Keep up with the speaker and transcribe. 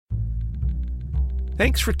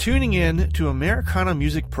Thanks for tuning in to Americana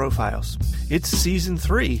Music Profiles. It's Season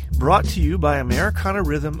 3, brought to you by Americana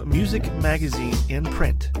Rhythm Music Magazine in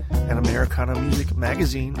print and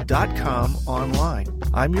AmericanaMusicMagazine.com online.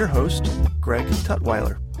 I'm your host, Greg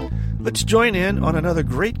Tutwiler. Let's join in on another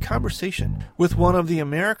great conversation with one of the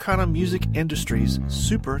Americana music industry's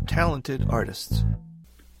super talented artists.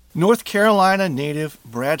 North Carolina native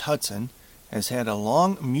Brad Hudson has had a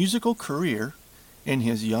long musical career in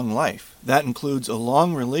his young life. That includes a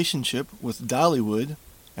long relationship with Dollywood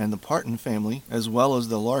and the Parton family, as well as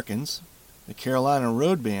the Larkins, the Carolina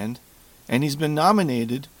Road Band, and he's been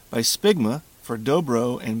nominated by Spigma for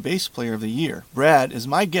Dobro and Bass Player of the Year. Brad is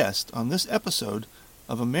my guest on this episode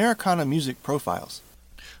of Americana Music Profiles.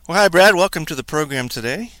 Well, hi, Brad. Welcome to the program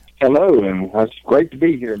today. Hello, and it's great to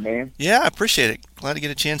be here, man. Yeah, I appreciate it. Glad to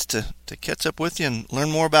get a chance to catch up with you and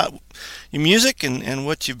learn more about your music and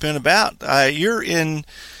what you've been about. You're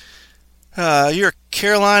a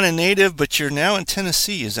Carolina native, but you're now in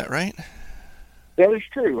Tennessee. Is that right? That is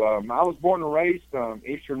true. I was born and raised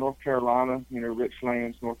eastern North Carolina,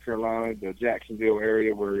 Richlands, North Carolina, the Jacksonville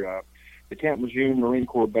area where the Camp Lejeune Marine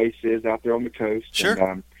Corps base is out there on the coast. Sure.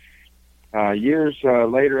 And, years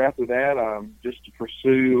later after that, just to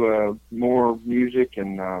pursue more music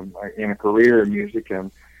and in a career in music, I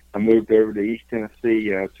moved over to East Tennessee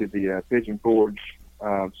to the Pigeon Forge,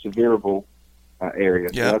 Sevierville area.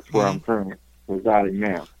 Yeah. So that's where I'm currently residing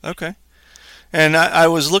now. Okay. And I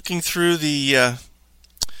was looking through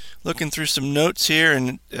some notes here,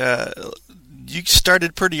 and you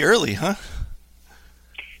started pretty early, huh?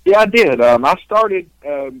 Yeah, I did. I started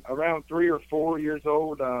around 3 or 4 years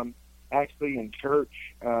old. Actually in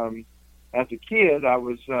church. As a kid, I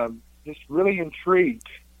was just really intrigued,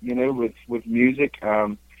 with music.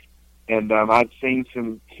 And I'd seen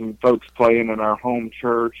some folks playing in our home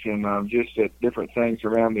church and just at different things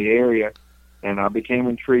around the area. And I became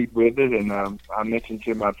intrigued with it. And I mentioned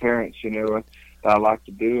to my parents, that I like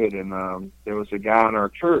to do it. And there was a guy in our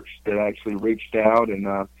church that actually reached out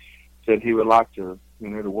and said he would like to,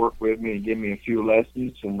 to work with me and give me a few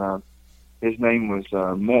lessons. And his name was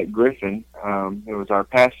Matt Griffin. It was our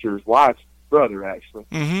pastor's wife's brother, actually.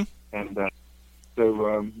 Mm-hmm. And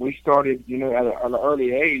so we started, at an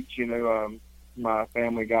early age. My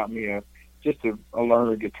family got me a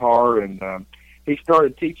learner guitar, and he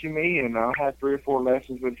started teaching me, and I had 3 or 4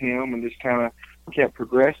 lessons with him, and just kind of kept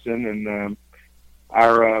progressing. And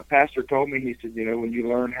our pastor told me, he said, when you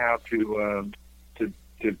learn how to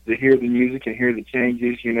hear the music and hear the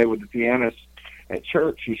changes, with the pianist at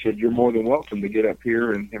church, he said, you're more than welcome to get up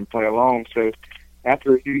here and play along. So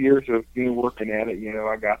after a few years of working at it,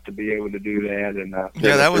 I got to be able to do that. And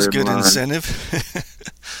yeah, that was good incentive.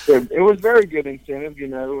 It was very good incentive,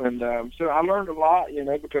 and so I learned a lot,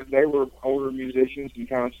 because they were older musicians and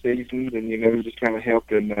kind of seasoned, and just kind of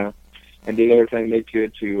helped and did everything they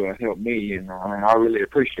could to help me, and I really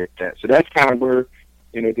appreciate that. So that's kind of where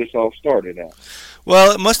this all started at.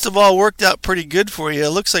 Well, it must have all worked out pretty good for you. It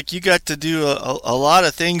looks like you got to do a lot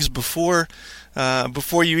of things before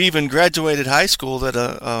you even graduated high school that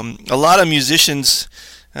a lot of musicians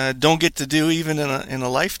don't get to do even in a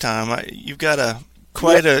lifetime. You've got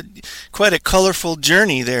quite a colorful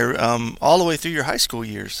journey there all the way through your high school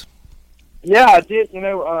years. Yeah, I did.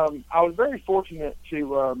 I was very fortunate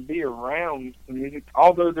to be around the music,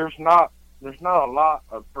 although there's not a lot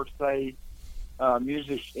of per se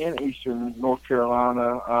music in eastern North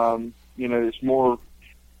Carolina. It's more,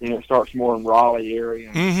 it starts more in Raleigh area,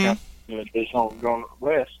 and Mm-hmm. it's on going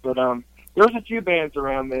west. But there's a few bands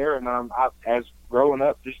around there, and as growing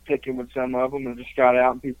up, just picking with some of them, and just got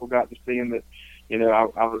out, and people got to seeing that,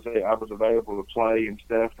 I was available to play and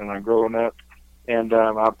stuff, and growing up, and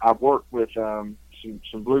I've worked with some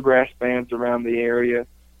bluegrass bands around the area.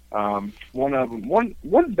 One of them, one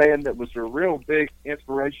band that was a real big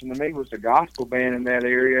inspiration to me was a gospel band in that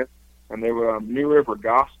area, and they were New River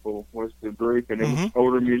Gospel was the group, and it was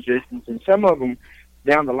older musicians, and some of them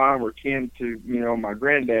down the line were kin to my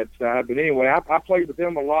granddad's side. But anyway, I played with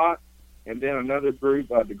them a lot, and then another group,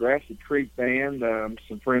 the Grassy Creek Band,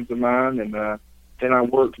 some friends of mine, and then I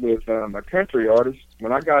worked with a country artist.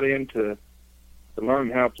 When I got into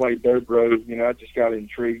learning how to play dobro, I just got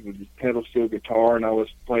intrigued with the pedal steel guitar, and I was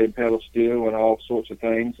playing pedal steel and all sorts of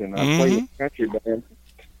things, and I played with a country band,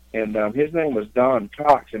 and his name was Don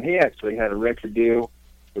Cox, and he actually had a record deal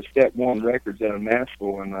with Step One Records out of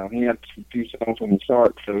Nashville, and he had a few songs from the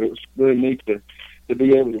start, so it was really neat to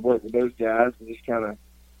be able to work with those guys and just kind of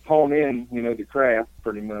hone in, the craft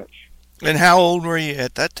pretty much. And how old were you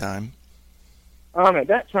at that time? At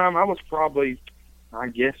that time, I was probably,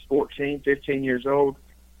 14, 15 years old,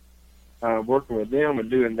 working with them and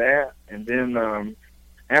doing that. And then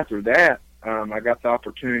after that, I got the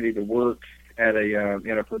opportunity to work at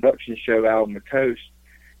in a production show out on the coast.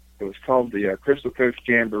 It was called the Crystal Coast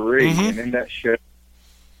Jamboree, and in that show,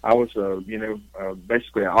 I was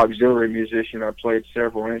basically an auxiliary musician. I played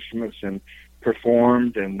several instruments and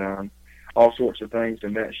performed and all sorts of things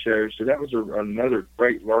in that show. So that was another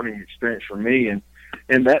great learning experience for me. And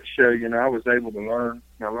in that show, I was able to learn.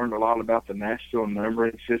 I learned a lot about the Nashville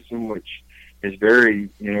numbering system, which is very,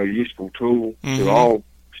 useful tool to all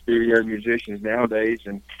studio musicians nowadays,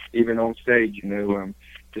 and even on stage.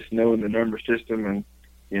 Just knowing the number system and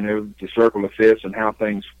the circle of fifths and how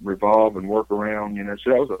things revolve and work around.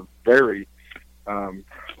 So that was a very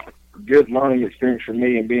good learning experience for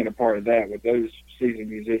me, and being a part of that with those seasoned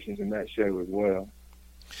musicians in that show as well.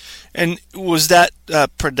 And was that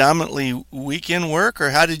predominantly weekend work,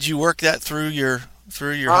 or how did you work that through your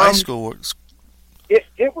high school work?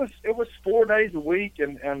 It was 4 days a week,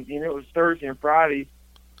 and it was Thursday and Friday,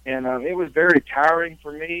 and it was very tiring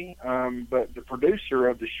for me. But the producer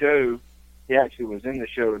of the show, he actually was in the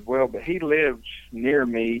show as well, but he lived near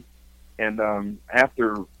me. And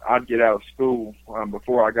after I'd get out of school,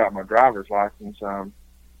 before I got my driver's license,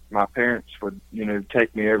 my parents would,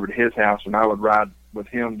 take me over to his house, and I would ride with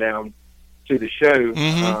him down to the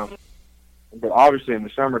show. But obviously in the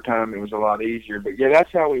summertime, it was a lot easier. But yeah,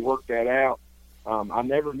 that's how we worked that out. I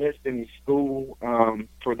never missed any school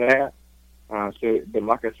for that. But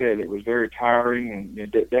like I said, it was very tiring,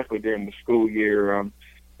 and definitely during the school year.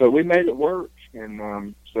 But we made it work,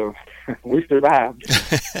 and so we survived.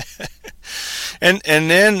 And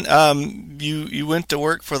then you went to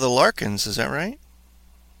work for the Larkins, is that right?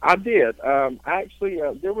 I did. Actually, I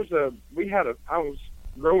was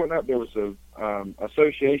growing up. There was a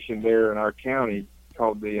association there in our county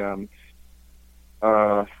called the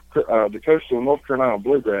Coastal North Carolina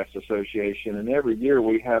Bluegrass Association, and every year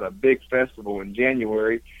we had a big festival in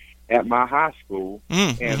January at my high school,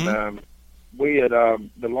 and we had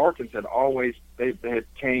the Larkins had always they had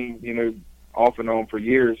came off and on for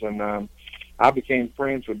years, and I became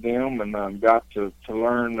friends with them, and got to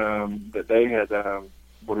learn that they had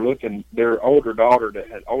were looking their oldest daughter that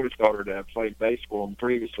had played bass for them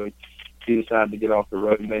previously. She decided to get off the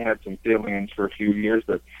road, and they had some fill-ins for a few years,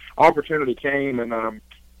 but opportunity came, and I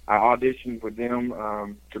auditioned with them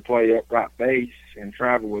to play upright bass and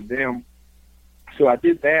travel with them. So I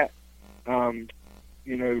did that, going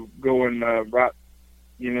right,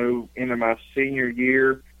 into my senior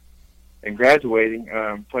year and graduating.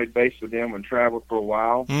 Played bass with them and traveled for a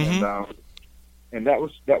while, and that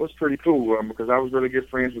was pretty cool because I was really good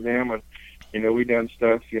friends with them, and we done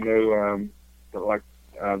stuff, like.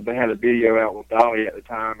 They had a video out with Dolly at the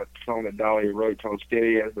time, a song that Dolly wrote called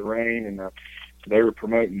Steady as the Rain, and they were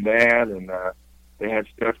promoting that, and they had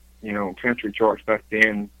stuff, on country charts back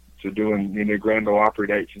then, to doing, Grand Ole Opry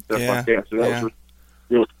dates and stuff like that. So that was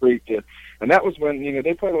real sweet. And that was when,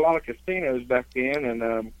 they played a lot of casinos back then,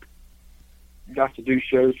 and got to do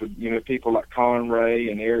shows with, people like Colin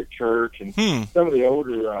Ray and Eric Church, and some of the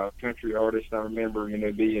older country artists I remember,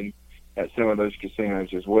 being at some of those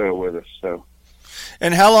casinos as well with us, so.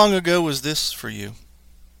 And how long ago was this for you?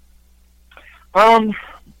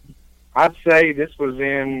 I'd say this was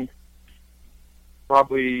in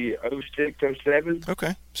probably 06, 07.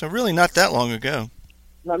 Okay, so really not that long ago.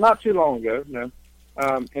 No, not too long ago, no.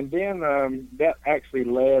 And then that actually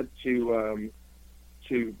led to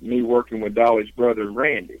me working with Dolly's brother,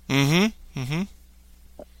 Randy.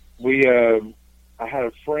 I had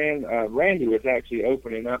a friend, Randy was actually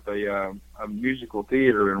opening up a musical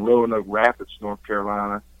theater in Roanoke Rapids, North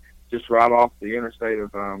Carolina, just right off the interstate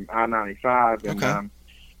of I-95. And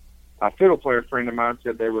a fiddle player friend of mine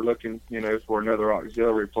said they were looking, for another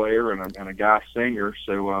auxiliary player and a guy singer.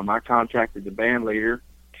 So I contacted the band leader,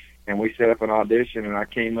 and we set up an audition, and I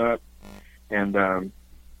came up and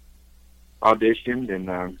auditioned,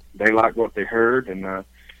 and they liked what they heard, and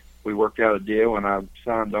we worked out a deal, and I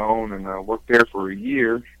signed on, and worked there for a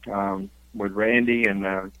year with Randy. And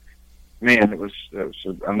man, it was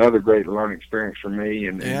another great learning experience for me,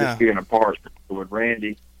 and just being a part with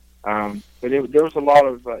Randy. But there was a lot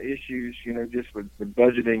of issues, just with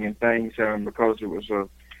budgeting and things, because it was a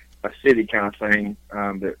city kind of thing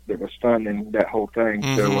that was funding that whole thing.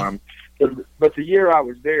 So, but the year I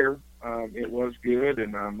was there, it was good,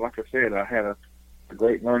 and like I said, I had a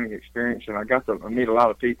great learning experience, and I got to meet a lot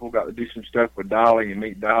of people, got to do some stuff with Dolly and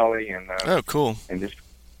meet Dolly, and cool. And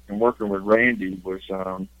working with Randy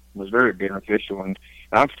was very beneficial, and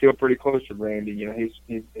I'm still pretty close to Randy.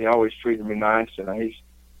 He always treated me nice, and he's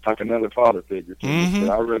like another father figure to me.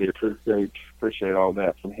 So I really appreciate all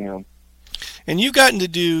that from him. And you've gotten to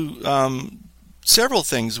do several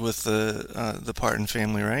things with the Parton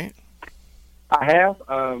family, right? I have.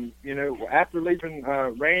 After leaving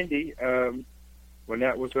Randy, when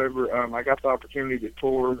that was over, I got the opportunity to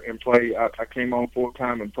tour and play. I came on full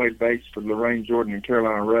time and played bass for Lorraine Jordan and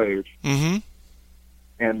Carolina Road. Mm-hmm.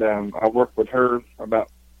 And I worked with her about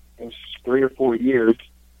 3 or 4 years,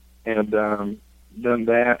 and done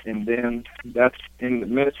that. And then that's in the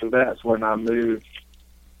midst of that's when I moved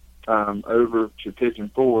over to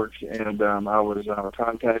Pigeon Forge, and I was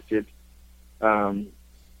contacted, by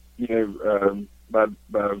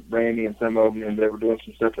Randy and some of them, and they were doing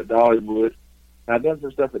some stuff at Dollywood. I'd done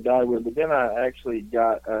some stuff at Dollywood, but then I actually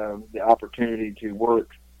got the opportunity to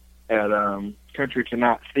work at Country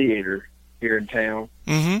Tonight Theater here in town.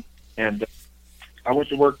 Mm-hmm. And I went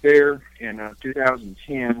to work there in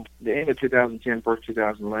 2010, the end of 2010, first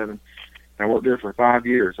 2011. I worked there for 5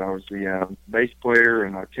 years. I was the bass player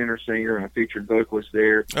and a tenor singer and a featured vocalist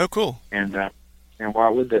there. Oh, cool. And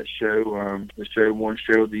while with that show, the show won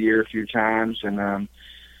Show of the Year a few times, and that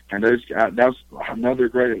was another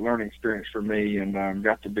great learning experience for me, and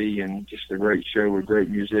got to be in just a great show with great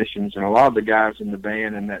musicians. And a lot of the guys in the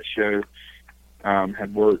band in that show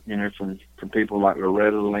had worked, from people like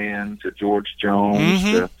Loretta Lynn to George Jones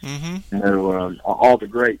to all the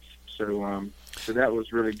greats. So that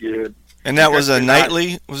was really good. And that was a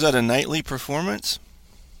nightly. Was that a nightly performance?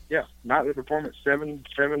 Yeah, nightly performance, seven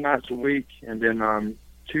nights a week, and then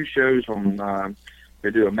 2 shows on.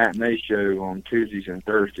 They do a matinee show on Tuesdays and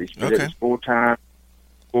Thursdays. But Okay. It was full-time,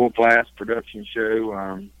 full-blast production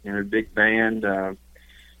show. Big band.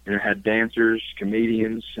 Had dancers,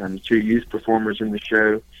 comedians, and 2 youth performers in the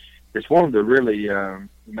show. It's one of the really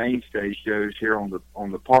mainstay shows here on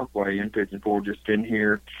the Parkway in Pigeon Forge. It's been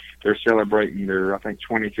here. They're celebrating their, I think,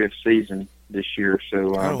 25th season this year.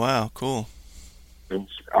 So, oh, wow, cool.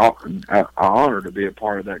 It's an honor to be a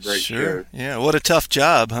part of that great show. Yeah, what a tough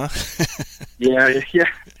job, huh? Yeah.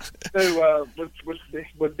 So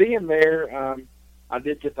with being there, I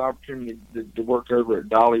did get the opportunity to work over at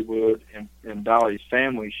Dollywood and Dolly's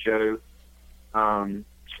family show. I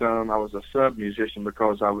was a sub musician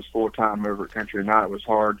because I was full time over at Country Night. It was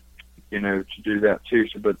hard, to do that too.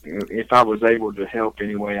 So, but if I was able to help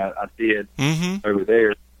anyway, I did over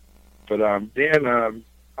there. But then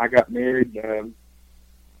I got married.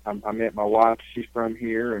 I met my wife. She's from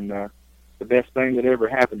here, and the best thing that ever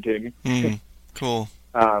happened to me. Cool.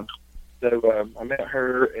 So I met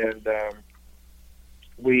her, and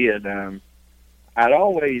we had. I'd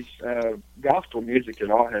always gospel music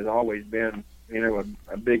has always been,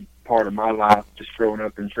 a big part of my life. Just growing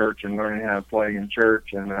up in church and learning how to play in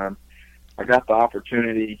church, and I got the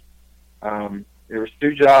opportunity. There was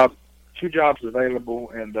two jobs available,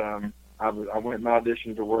 and I went and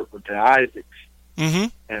auditioned to work with the Isaacs. Mm-hmm.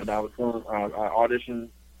 And I was going. I auditioned,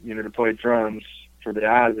 to play drums for the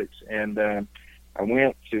Isaacs, and I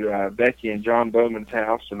went to Becky and John Bowman's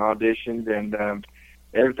house and auditioned, and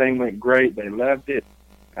everything went great. They loved it,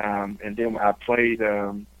 and then I played,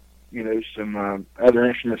 some other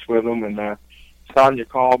instruments with them. And Sonia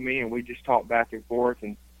called me, and we just talked back and forth.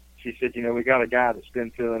 And she said, we got a guy that's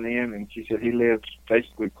been filling in, and she said he lives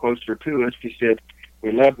basically closer to us. She said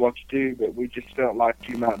we love what you do, but we just felt like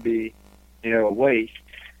you might be, a waste,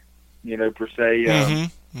 per se.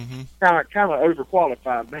 Kind of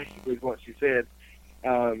overqualified, basically, is what she said,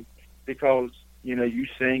 because you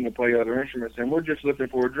sing and play other instruments, and we're just looking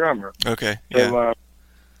for a drummer. Okay. Yeah.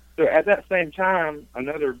 So at that same time,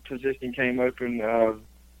 another position came open,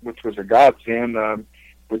 which was a godsend,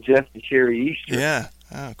 with Jeff and Sherry Easter. Yeah.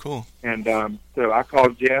 Oh, cool. And so I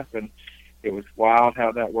called Jeff, and it was wild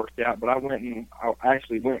how that worked out. But I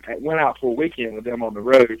actually went out for a weekend with them on the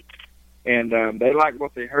road. And they liked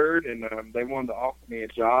what they heard, and they wanted to offer me a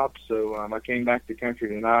job. So I came back to Country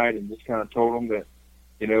Tonight and just kind of told them that,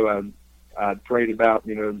 I'd prayed about,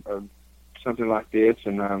 something like this,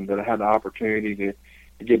 and that I had the opportunity to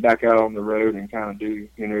get back out on the road and kind of do,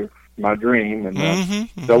 my dream. And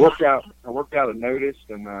so I worked out a notice,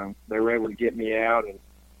 and they were able to get me out, and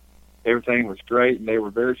everything was great, and they were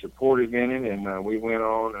very supportive in it. And we went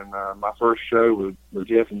on, and my first show with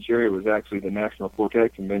Jeff and Sherry was actually the National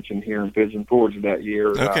Quartet Convention here in Pigeon Forge that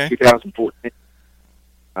year, 2014.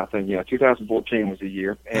 I think, 2014 was the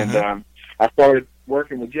year. And I started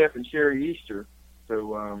working with Jeff and Sherry Easter.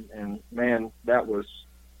 So, and man, that was,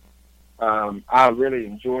 I really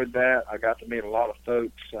enjoyed that. I got to meet a lot of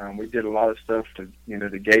folks. We did a lot of stuff to,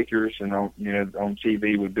 the Gaithers, and on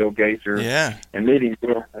TV with Bill Gaither. Yeah. And meeting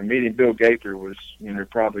Bill Gaither was,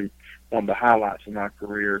 probably one of the highlights of my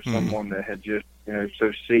career. Someone that had just,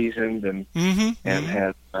 so seasoned and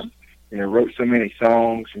had, wrote so many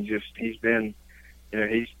songs, and just, he's been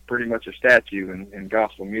he's pretty much a statue in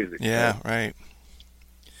gospel music. Yeah, so. right.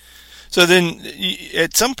 So then,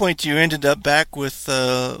 at some point, you ended up back with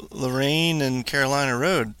Lorraine and Carolina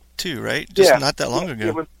Road too, right? Just not that long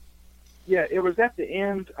ago. It was at the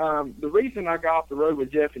end. The reason I got off the road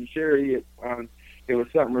with Jeff and Sherry, it was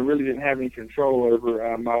something we really didn't have any control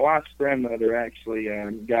over. My wife's grandmother actually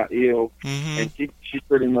got ill, and she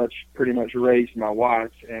pretty much raised my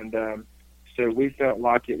wife, and so we felt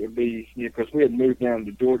like it would be, because we had moved down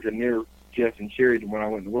to Georgia near Jeff and Sherry when I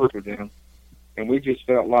went to work with them, and we just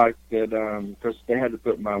felt like that because they had to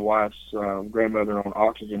put my wife's grandmother on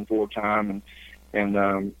oxygen full time,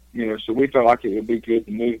 and so we felt like it would be good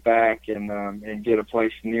to move back and get a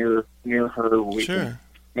place near her where we can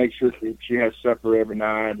make sure that she has supper every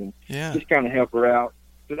night and just kind of help her out.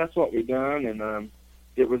 So that's what we done, and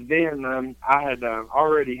it was then I had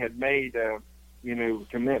already had made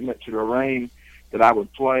commitment to Lorraine that I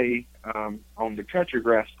would play on the Country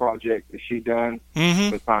Grass project that she done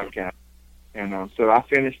with Pinecast, and so I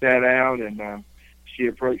finished that out, and she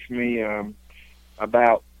approached me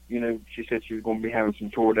about. She said she was going to be having some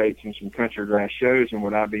tour dates and some Country Grass shows, and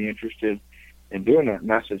would I be interested in doing that?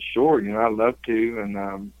 And I said, sure, I'd love to.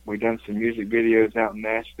 And we done some music videos out in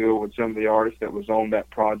Nashville with some of the artists that was on that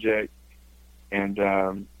project, and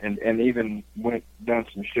even done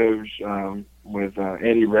some shows with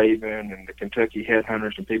Eddie Raven and the Kentucky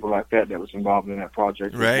Headhunters and people like that was involved in that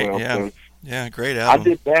project as well. Yeah, so great album. I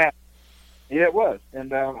did that. Yeah, it was,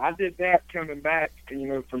 and I did that coming back,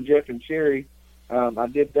 from Jeff and Sherry. I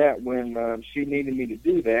did that when she needed me to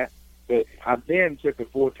do that, but I then took a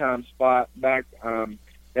full-time spot back.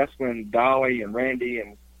 That's when Dolly and Randy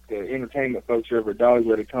and the entertainment folks over at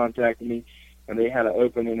Dollywood had contacted me, and they had an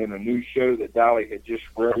opening in a new show that Dolly had just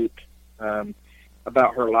wrote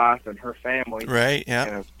about her life and her family. Right,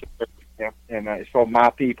 yeah. And it's called My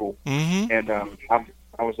People. And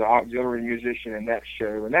I was an auxiliary musician in that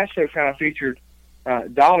show, and that show kind of featured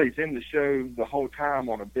Dolly's in the show the whole time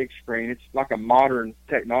on a big screen. It's like a modern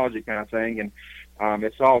technology kind of thing, and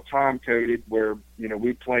it's all time coded where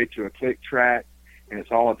we play to a click track, and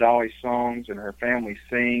it's all of Dolly's songs, and her family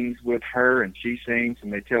sings with her, and she sings,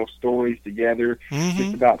 and they tell stories together,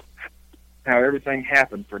 just about how everything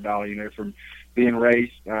happened for Dolly. From being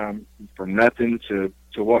raised from nothing to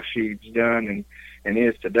what she's done and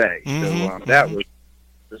is today. So that was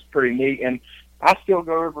pretty neat, and I still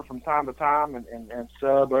go over from time to time and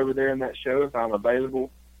sub over there in that show if I'm available,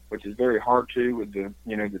 which is very hard to with the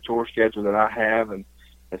the tour schedule that I have and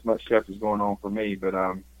as much stuff is going on for me. But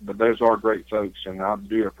those are great folks, and I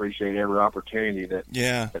do appreciate every opportunity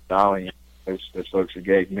that Dolly and those folks have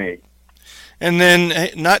gave me. And then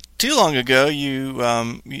not too long ago,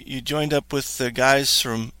 you joined up with the guys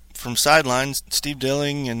from Sidelines, Steve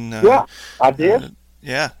Dilling and I did.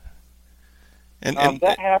 And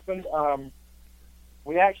that happened.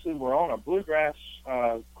 We actually were on a bluegrass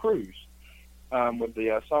cruise with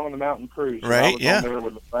the Song of the Mountain cruise. Right, I was on there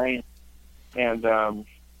with the rain, and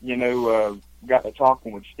got to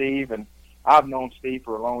talking with Steve, and I've known Steve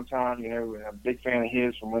for a long time. I'm a big fan of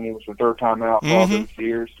his from when he was with Third Time Out for all those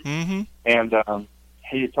years. And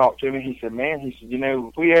he had talked to me. He said, "Man," he said,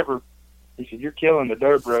 "if we ever," he said, "you're killing the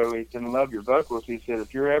dobro." He said, "I love your vocals." He said,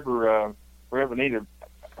 "If you're ever needed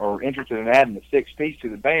or interested in adding a 6-piece to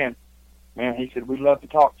the band, man," he said, "we'd love to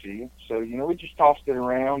talk to you." So, we just tossed it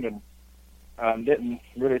around and didn't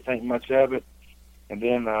really think much of it. And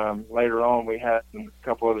then later on, we had a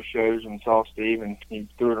couple other shows and saw Steve, and he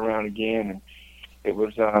threw it around again. And it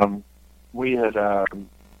was, we had, I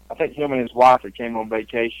think him and his wife had came on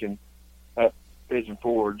vacation at Pigeon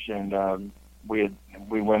Forge, and we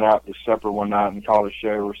went out to supper one night and called a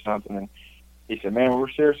show or something. And he said, "Man, we're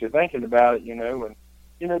seriously thinking about it, And,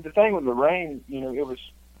 the thing with Lorraine, it was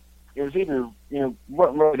either,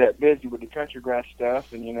 wasn't really that busy with the Country Grass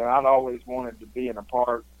stuff, and, I'd always wanted to be in a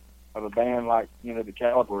part of a band like, the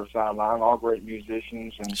Caliber Sideline, all great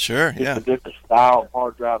musicians, and a different style of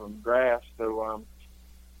hard driving grass. So,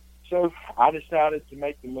 so I decided to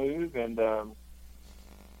make the move and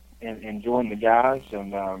join the guys,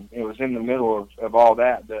 and it was in the middle of all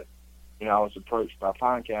that I was approached by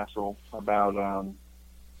Pinecastle about,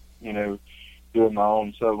 doing my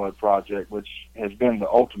own solo project, which has been the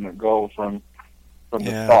ultimate goal from the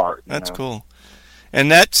start. That's cool. And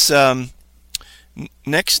that's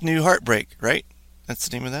Next New Heartbreak, right? That's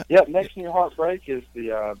the name of that? Yep, Next New Heartbreak is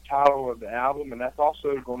the title of the album, and that's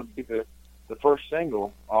also going to be the first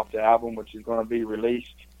single off the album, which is going to be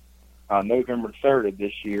released November 3rd of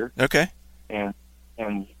this year. Okay. And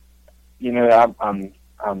I'm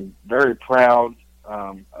very proud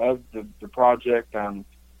of the project.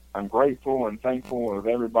 I'm grateful and thankful of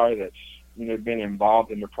everybody that's been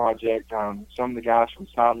involved in the project. Some of the guys from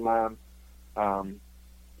Sideline,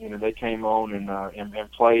 they came on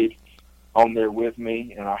and played on there with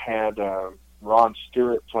me, and I had Ron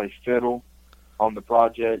Stewart play fiddle on the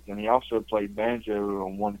project, and he also played banjo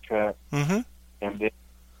on one cut. Mm-hmm. And then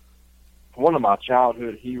one of my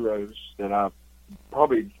childhood heroes that I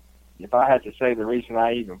probably, if I had to say the reason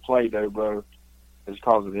I even played dobro, is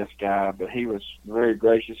because of this guy. But he was very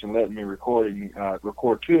gracious and letting me record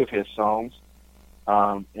 2 of his songs,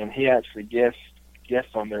 and he actually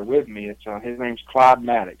guests on there with me. It's his name's Clyde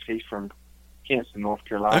Maddox. He's from Kinston, North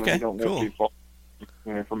Carolina. Okay, he don't live cool. too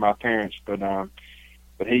far from my parents, but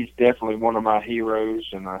he's definitely one of my heroes,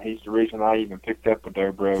 and he's the reason I even picked up a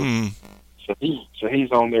dobro. Mm. So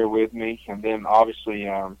he's on there with me, and then obviously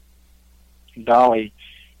Dolly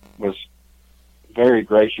was very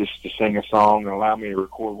gracious to sing a song and allow me to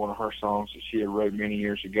record one of her songs that she had wrote many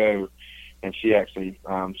years ago, and she actually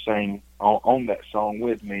sang on that song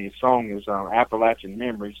with me. The song is Appalachian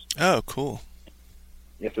Memories. Oh, cool.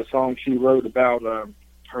 It's a song she wrote about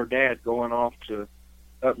her dad going off to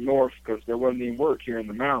up north because there wasn't any work here in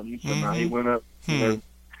the mountains, and he went up to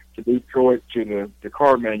Detroit to the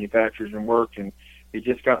car manufacturers and work, and he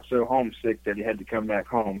just got so homesick that he had to come back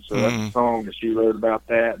home. So that's a song that she wrote about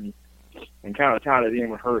that, and kind of tied it in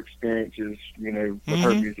with her experiences, with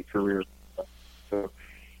her music career. So,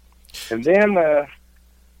 and then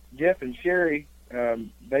Jeff and Sherry,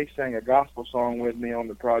 they sang a gospel song with me on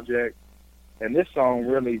the project, and this song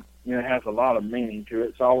really, has a lot of meaning to it.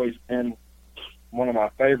 It's always been one of my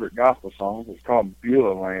favorite gospel songs. It's called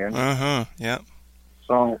Beulah Land. Yeah.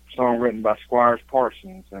 Song written by Squires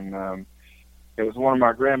Parsons, and it was one of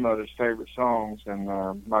my grandmother's favorite songs. And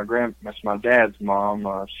that's my dad's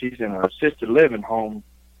mom. She's in an assisted living home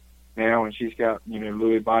now, and she's got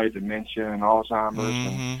Lewy body dementia and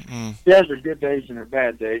Alzheimer's. And she has her good days and her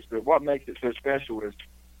bad days. But what makes it so special is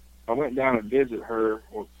I went down and visit her,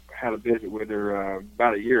 or had a visit with her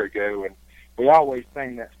about a year ago, and we always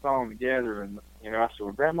sang that song together. And I said,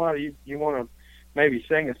 "Well, Grandma, you want to maybe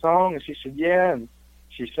sing a song?" And she said, "Yeah." And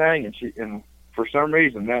she sang, and for some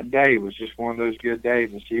reason that day was just one of those good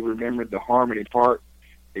days, and she remembered the harmony part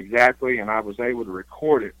exactly, and I was able to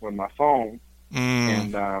record it with my phone.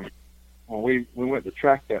 And when we went to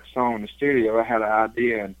track that song in the studio, I had an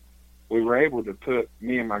idea, and we were able to put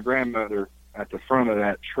me and my grandmother at the front of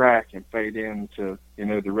that track and fade into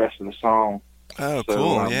the rest of the song. Oh, so,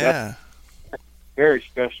 cool! Yeah, that's very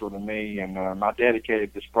special to me, and I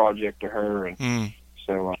dedicated this project to her, and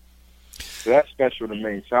so that's special to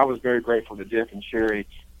me. So I was very grateful that Jeff and Sherry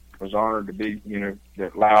was honored to be,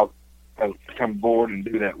 that allowed to come aboard and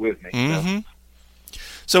do that with me.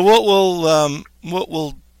 So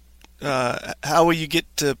how will you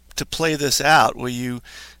get to play this out? Will you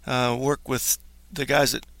work with the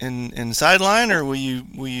guys in Sideline, or will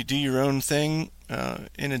you do your own thing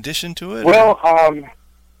in addition to it? Well,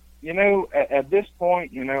 at this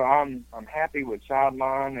point, I'm happy with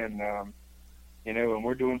Sideline, and and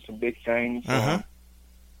we're doing some big things.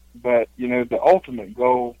 But the ultimate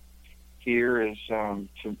goal here is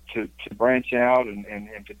to branch out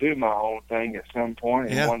and to do my own thing at some point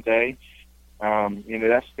and one day.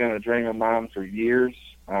 That's been a dream of mine for years,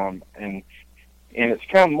 and it's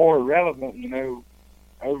come more relevant,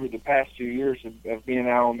 over the past 2 years of being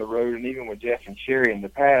out on the road, and even with Jeff and Sherry in the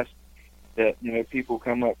past, that people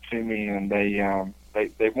come up to me and they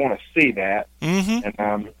want to see that,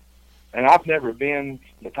 and I've never been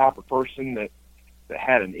the type of person that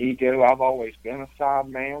had an ego. I've always been a side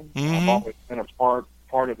man. I've always been a part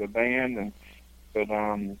of the band, but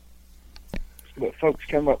folks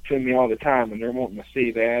come up to me all the time and they're wanting to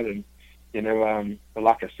see that, and but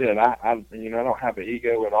like I said, I don't have an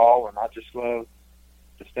ego at all, and I just love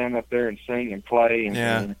to stand up there and sing and play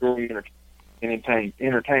and really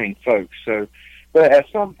entertaining folks. So, but at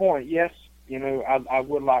some point, yes, I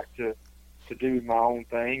would like to do my own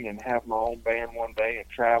thing and have my own band one day and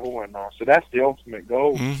travel, and so that's the ultimate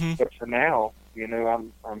goal. But for now,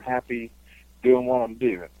 I'm happy doing what I'm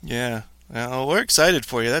doing. Yeah, well, we're excited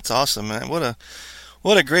for you. That's awesome, man. What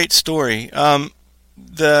a great story.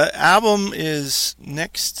 The album is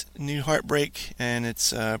Next New Heartbreak, and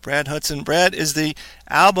it's Brad Hudson. Brad, is the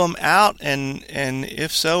album out? And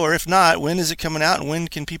if so, or if not, when is it coming out, and when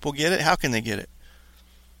can people get it? How can they get it?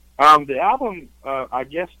 The album, I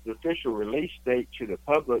guess the official release date to the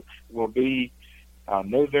public will be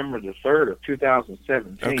November the 3rd of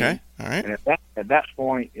 2017. Okay, all right. And at that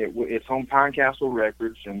point, it's on Pine Castle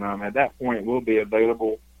Records, and at that point, it will be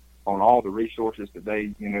available on all the resources that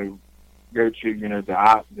they, go to, the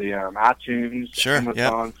iTunes, sure,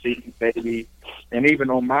 Amazon, CD Baby, and even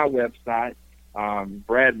on my website,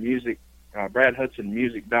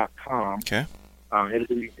 BradHudsonMusic.com. Okay.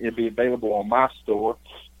 It'll be available on my store.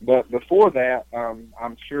 But before that,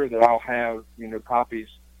 I'm sure that I'll have, copies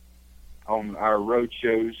on our road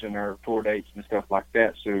shows and our tour dates and stuff like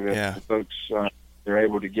that. So if the folks, they're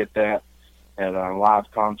able to get that at live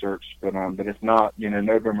concerts. But if not,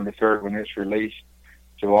 November the 3rd when it's released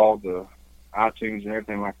to all the iTunes and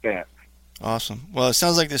everything like that. Awesome. Well, it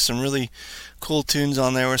sounds like there's some really cool tunes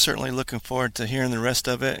on there. We're certainly looking forward to hearing the rest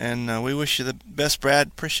of it, and we wish you the best, Brad.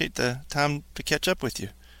 Appreciate the time to catch up with you.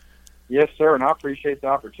 Yes, sir, and I appreciate the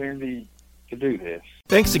opportunity to do this.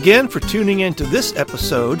 Thanks again for tuning in to this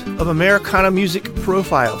episode of Americana Music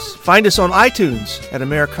Profiles. Find us on iTunes at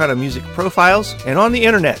Americana Music Profiles and on the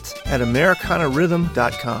internet at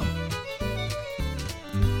AmericanaRhythm.com.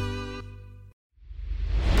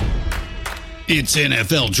 It's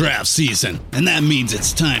NFL draft season, and that means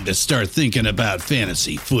it's time to start thinking about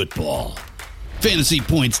fantasy football.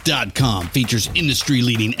 FantasyPoints.com features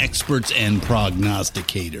industry-leading experts and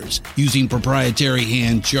prognosticators using proprietary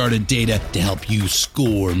hand-charted data to help you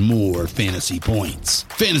score more fantasy points.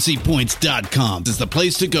 FantasyPoints.com is the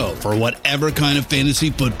place to go for whatever kind of fantasy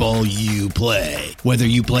football you play. Whether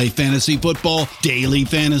you play fantasy football, daily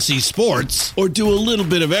fantasy sports, or do a little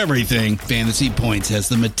bit of everything, Fantasy Points has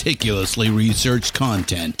the meticulously researched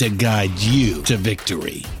content to guide you to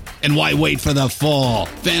victory. And why wait for the fall?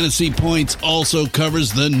 Fantasy Points also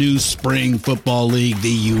covers the new spring football league,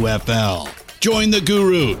 the UFL. Join the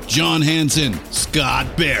guru, John Hansen,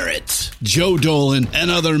 Scott Barrett, Joe Dolan,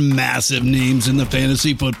 and other massive names in the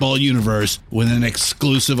fantasy football universe with an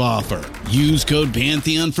exclusive offer. Use code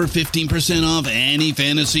Pantheon for 15% off any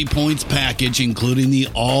Fantasy Points package, including the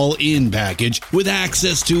all-in package, with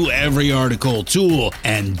access to every article, tool,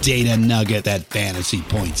 and data nugget that Fantasy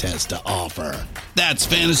Points has to offer. That's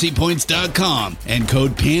FantasyPoints.com and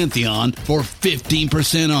code Pantheon for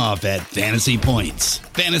 15% off at Fantasy Points.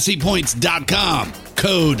 FantasyPoints.com,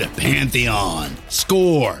 code Pantheon.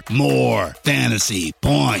 Score more fantasy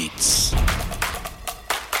points.